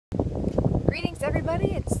Greetings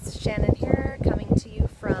everybody, it's Shannon here coming to you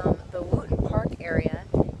from the Wooten Park area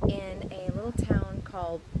in a little town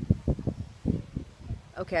called,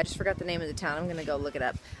 okay, I just forgot the name of the town, I'm gonna go look it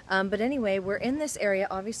up. But anyway, we're in this area.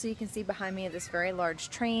 Obviously you can see behind me this very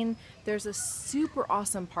large train. There's a super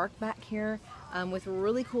awesome park back here with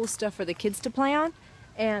really cool stuff for the kids to play on.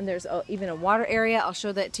 And there's even a water area. I'll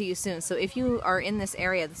show that to you soon. So if you are in this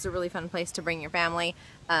area, this is a really fun place to bring your family.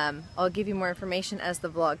 I'll give you more information as the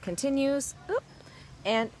vlog continues. Oop.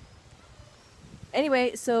 And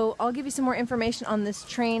anyway, so I'll give you some more information on this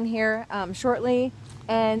train here shortly.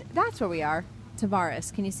 And that's where we are,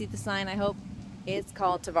 Tavares. Can you see the sign, I hope? It's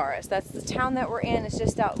called Tavares. That's the town that we're in. It's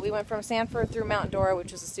just out. We went from Sanford through Mount Dora,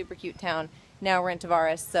 which was a super cute town. Now we're in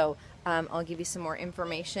Tavares. So I'll give you some more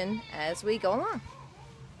information as we go along.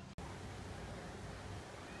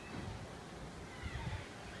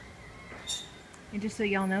 And just so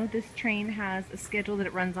y'all know, this train has a schedule that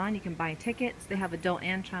it runs on. You can buy tickets. They have adult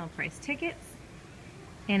and child price tickets.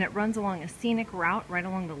 And it runs along a scenic route right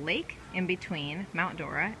along the lake in between Mount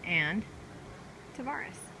Dora and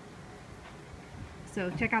Tavares.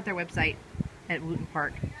 So check out their website at Wooten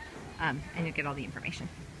Park and you'll get all the information.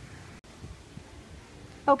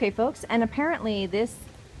 Okay folks, and apparently this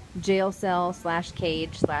jail cell slash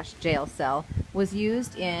cage slash jail cell was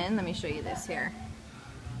used in, let me show you this here.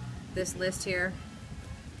 This list here,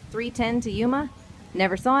 310 to Yuma.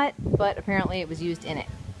 Never saw it, but apparently it was used in it.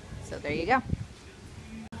 So there you go.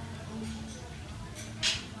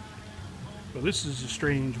 Well, this is a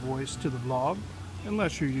strange voice to the vlog,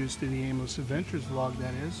 unless you're used to the Aimless Adventures vlog,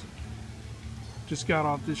 that is. Just got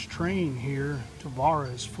off this train here to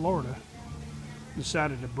Tavares, Florida.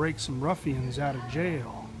 Decided to break some ruffians out of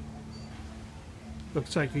jail.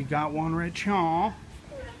 Looks like we got one rich, huh?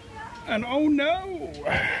 And oh no,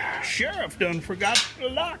 sheriff done forgot to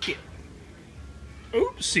lock it.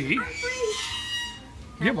 Oopsie.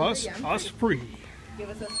 Give us free. Give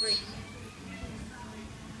us free.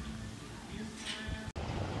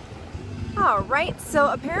 Alright,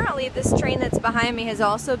 so apparently this train that's behind me has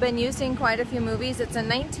also been used in quite a few movies. It's a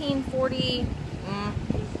 1940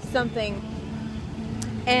 something.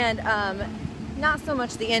 And not so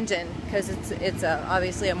much the engine, because it's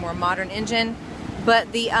obviously a more modern engine.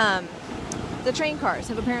 But the train cars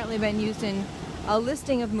have apparently been used in a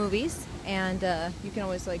listing of movies, and you can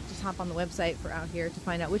always just hop on the website for out here to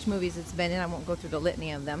find out which movies it's been in. I won't go through the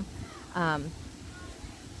litany of them. And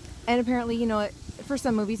apparently, you know, for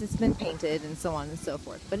some movies it's been painted and so on and so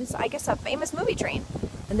forth. But it's, I guess, a famous movie train.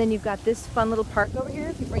 And then you've got this fun little park over here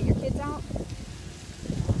if you bring your kids out.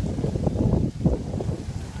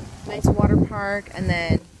 Nice water park, and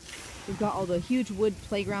then we've got all the huge wood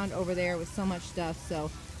playground over there with so much stuff, so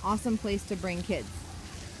awesome place to bring kids.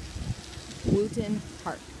 Wooten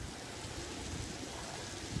Park.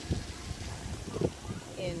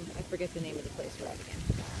 I forget the name of the place we're at again.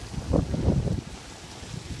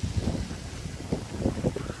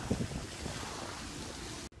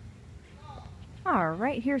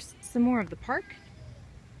 Alright, here's some more of the park.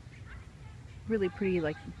 Really pretty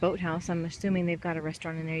boathouse. I'm assuming they've got a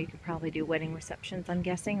restaurant in there. You could probably do wedding receptions, I'm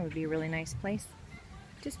guessing. It would be a really nice place.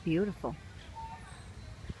 Just beautiful.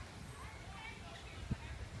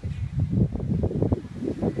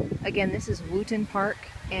 Again, this is Wooten Park,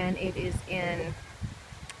 and it is in,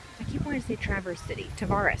 I keep wanting to say Traverse City,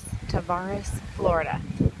 Tavares, Florida.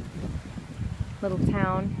 Little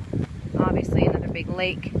town, obviously another big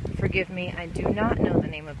lake. Forgive me, I do not know the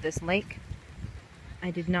name of this lake.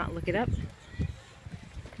 I did not look it up,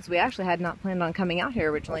 because we actually had not planned on coming out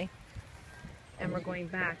here originally. And we're going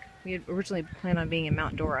back. We had originally planned on being in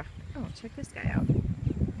Mount Dora. Oh, check this guy out.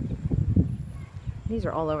 These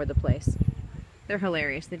are all over the place. They're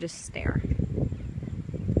hilarious. They just stare.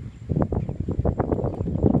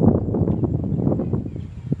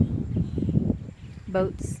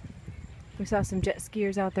 Boats. We saw some jet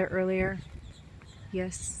skiers out there earlier.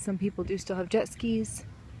 Yes, some people do still have jet skis.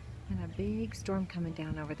 And a big storm coming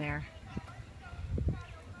down over there.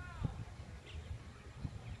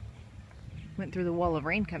 Went through the wall of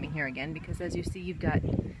rain coming here again, because as you see, you've got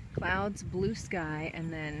clouds, blue sky,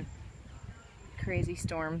 and then crazy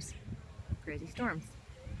storms. Crazy storms.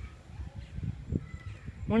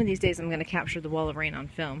 One of these days I'm going to capture the wall of rain on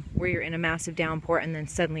film, where you're in a massive downpour and then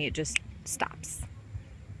suddenly it just stops.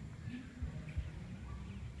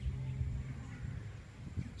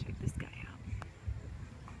 Check this guy out.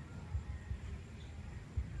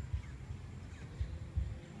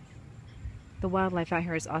 The wildlife out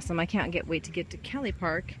here is awesome. I can't wait to get to Kelly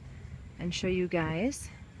Park and show you guys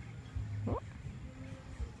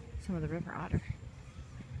some of the river otter.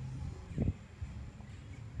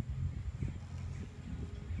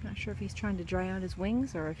 Not sure if he's trying to dry out his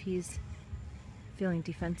wings or if he's feeling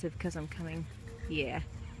defensive because I'm coming. Yeah,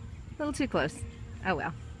 a little too close. Oh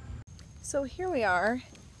well. So here we are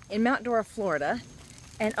in Mount Dora, Florida,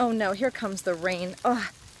 and oh no, here comes the rain. Oh,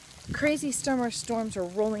 crazy summer storms are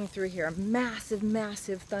rolling through here. Massive,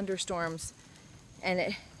 massive thunderstorms,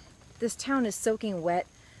 and this town is soaking wet.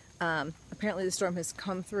 Apparently the storm has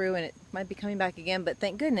come through and it might be coming back again, but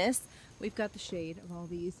thank goodness we've got the shade of all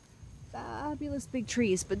these fabulous big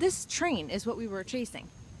trees. But this train is what we were chasing.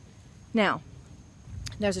 Now,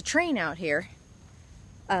 there's a train out here.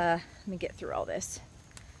 Let me get through all this.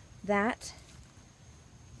 That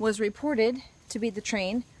was reported to be the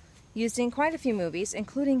train used in quite a few movies,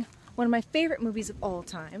 including one of my favorite movies of all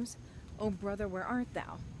times, Oh Brother, Where Art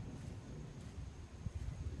Thou?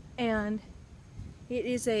 And it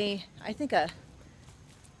is I think a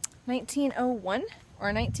 1901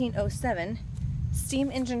 or 1907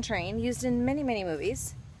 steam engine train used in many, many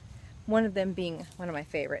movies. One of them being one of my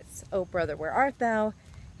favorites, Oh Brother, Where Art Thou?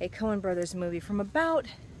 A Coen Brothers movie from about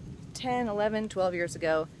 10, 11, 12 years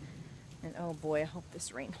ago. And oh boy, I hope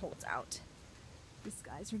this rain holds out. The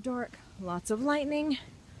skies are dark, lots of lightning,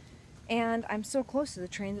 and I'm so close to the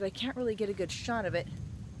train that I can't really get a good shot of it.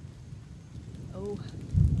 Oh,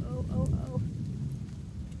 oh, oh, oh.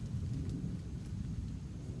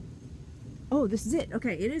 Oh, this is it.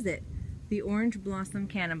 Okay, it is it. The Orange Blossom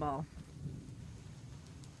Cannonball.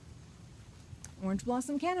 Orange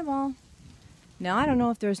Blossom Cannonball. Now, I don't know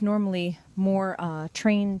if there's normally more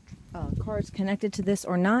train cars connected to this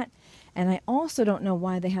or not, and I also don't know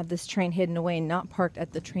why they have this train hidden away and not parked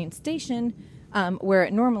at the train station where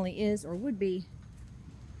it normally is or would be,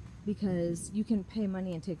 because you can pay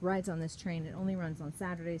money and take rides on this train. It only runs on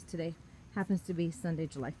Saturdays. Today happens to be Sunday,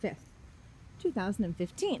 July 5th,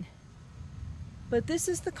 2015. But this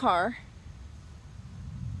is the car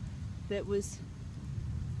that was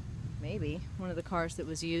maybe one of the cars that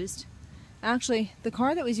was used. Actually, the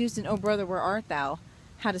car that was used in Oh Brother, Where Art Thou?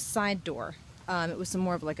 Had a side door. It was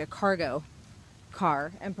more of like a cargo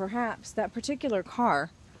car, and perhaps that particular car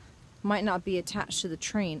might not be attached to the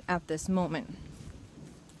train at this moment,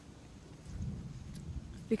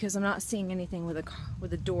 because I'm not seeing anything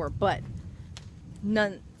with a door. But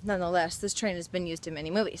nonetheless, this train has been used in many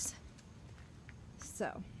movies.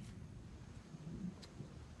 So.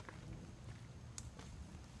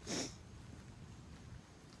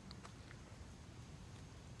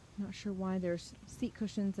 Not sure why there's seat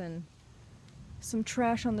cushions and some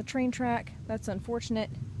trash on the train track. That's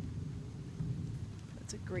unfortunate.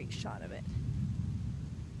 That's a great shot of it.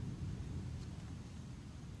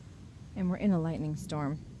 And we're in a lightning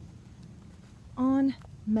storm on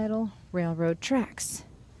metal railroad tracks.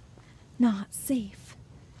 Not safe.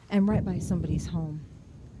 And right by somebody's home.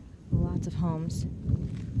 Lots of homes.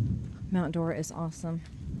 Mount Dora is awesome.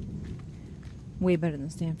 Way better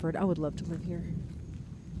than Stanford. I would love to live here.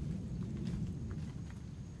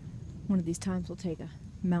 One of these times we'll take a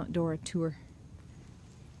Mount Dora tour.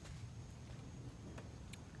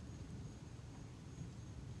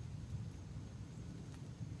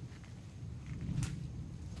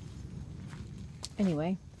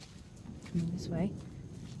 Anyway, coming this way.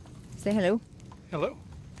 Say hello. Hello.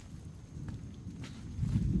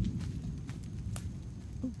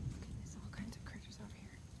 Oh goodness, all kinds of critters over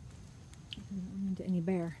here. I don't run into any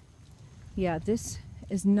bear. Yeah, this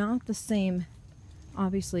is not the same,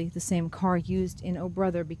 obviously the same car used in Oh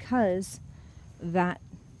Brother, because that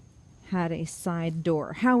had a side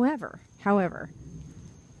door. However,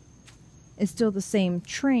 it's still the same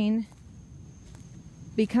train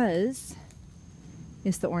because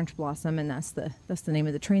it's the Orange Blossom, and that's the name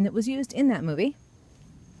of the train that was used in that movie.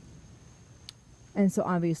 And so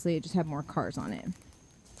obviously it just had more cars on it.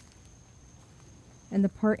 And the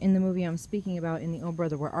part in the movie I'm speaking about, in the Oh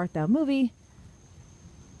Brother, Where Art Thou movie,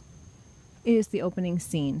 is the opening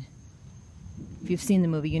scene. If you've seen the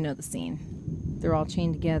movie, you know the scene. They're all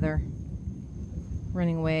chained together,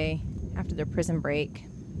 running away after their prison break.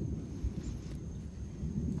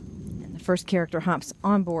 And the first character hops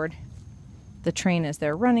on board the train as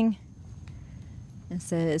they're running and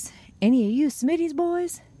says, "Any of you Smitty's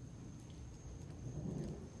boys?"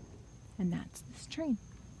 And that's this train.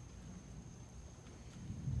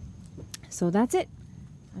 So that's it.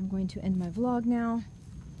 I'm going to end my vlog now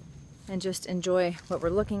and just enjoy what we're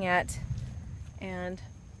looking at, and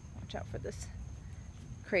watch out for this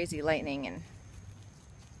crazy lightning,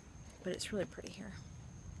 but it's really pretty here.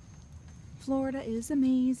 Florida is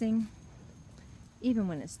amazing, even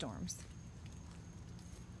when it storms.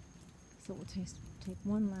 So we'll take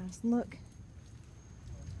one last look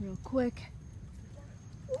real quick.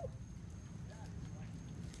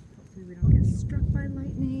 Hopefully we don't get struck by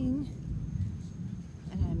lightning.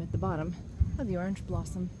 bottom of the Orange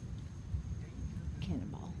Blossom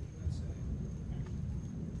Cannonball.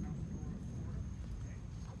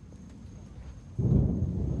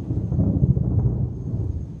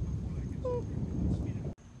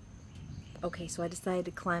 Okay, so I decided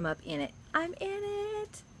to climb up in it. I'm in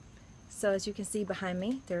it! So as you can see behind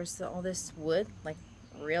me, there's all this wood, like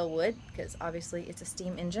real wood, because obviously it's a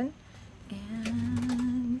steam engine.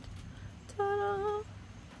 And ta-da!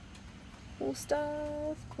 Cool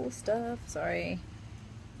stuff, cool stuff. Sorry.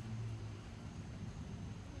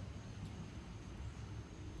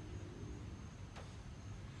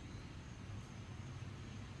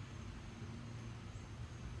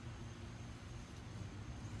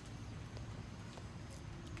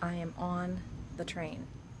 I am on the train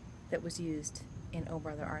that was used in Oh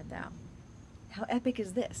Brother Art Thou. How epic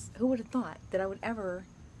is this? Who would have thought that I would ever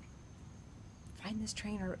find this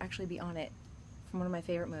train or actually be on it from one of my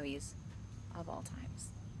favorite movies of all times?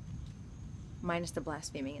 Minus the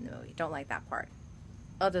blaspheming in the movie. Don't like that part.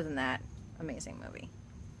 Other than that, amazing movie.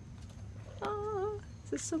 Oh,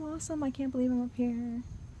 this is so awesome. I can't believe I'm up here.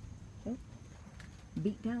 Oh,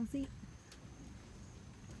 beat down seat.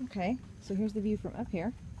 Okay, so here's the view from up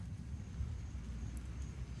here.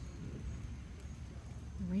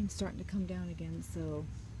 The rain's starting to come down again, so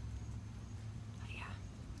yeah.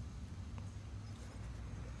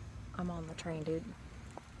 I'm on the train, dude.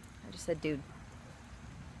 I just said dude.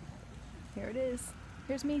 Here it is.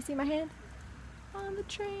 Here's me, see my hand? On the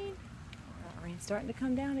train. Oh, the rain's starting to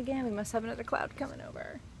come down again. We must have another cloud coming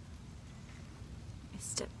over. I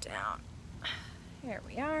step down. Here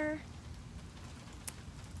we are.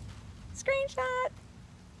 Screenshot!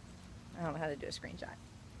 I don't know how to do a screenshot.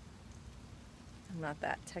 I'm not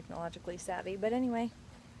that technologically savvy, but anyway.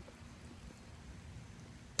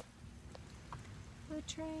 The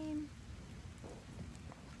train.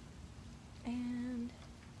 And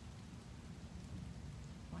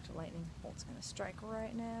watch a lightning bolt's gonna strike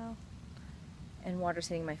right now. And water's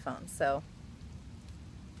hitting my phone, so.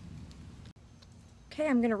 Okay,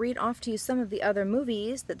 I'm gonna read off to you some of the other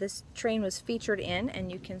movies that this train was featured in,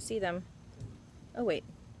 and you can see them. Oh wait,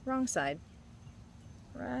 wrong side.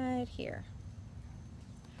 Right here.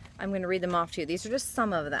 I'm going to read them off to you. These are just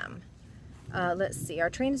some of them. Let's see.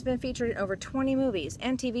 Our train has been featured in over 20 movies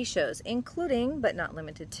and TV shows, including, but not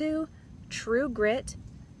limited to, True Grit,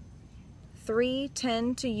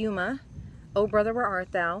 3:10 to Yuma, Oh Brother Where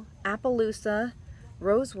Art Thou, Appaloosa,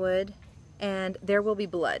 Rosewood, and There Will Be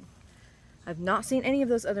Blood. I've not seen any of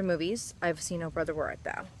those other movies. I've seen Oh Brother Where Art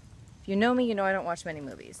Thou. If you know me, you know I don't watch many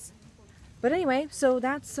movies. But anyway, so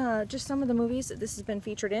that's just some of the movies that this has been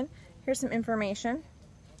featured in. Here's some information.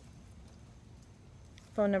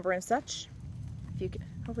 Phone number and such. If you can,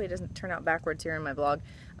 hopefully it doesn't turn out backwards here in my vlog.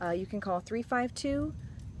 You can call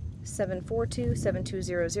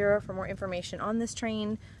 352-742-7200 for more information on this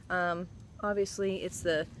train. Obviously, it's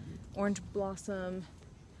the Orange Blossom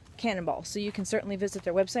Cannonball, so you can certainly visit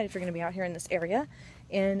their website if you're going to be out here in this area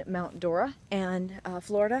in Mount Dora and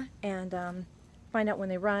Florida, and find out when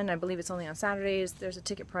they run. I believe it's only on Saturdays. There's a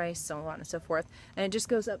ticket price, so on and so forth. And it just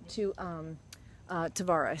goes up to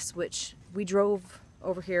Tavares, which we drove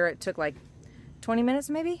over here. It took like 20 minutes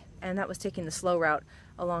maybe, and that was taking the slow route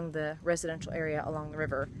along the residential area along the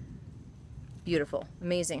river. Beautiful,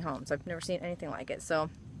 amazing homes. I've never seen anything like it, so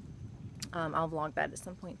I'll vlog that at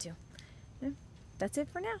some point too. Yeah, that's it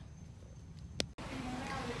for now.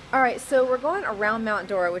 Alright, so we're going around Mount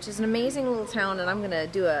Dora, which is an amazing little town, and I'm going to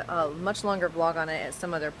do a much longer vlog on it at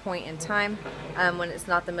some other point in time when it's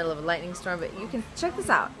not the middle of a lightning storm, but you can check this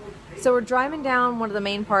out. So we're driving down one of the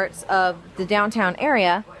main parts of the downtown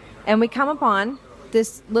area, and we come upon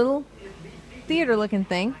this little theater looking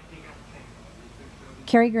thing.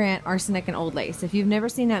 Cary Grant, Arsenic and Old Lace. If you've never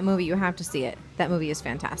seen that movie, you have to see it. That movie is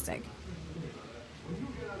fantastic.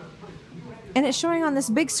 And it's showing on this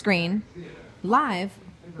big screen, live,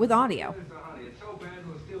 with audio.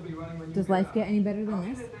 Does life get any better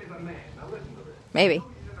than this? Maybe.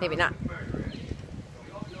 Maybe not.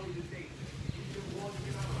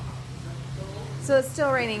 So it's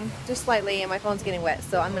still raining, just slightly, and my phone's getting wet,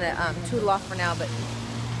 so I'm going to tootle off for now, but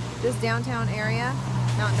this downtown area,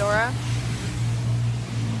 Mount Dora,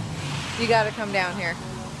 you got to come down here.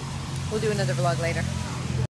 We'll do another vlog later.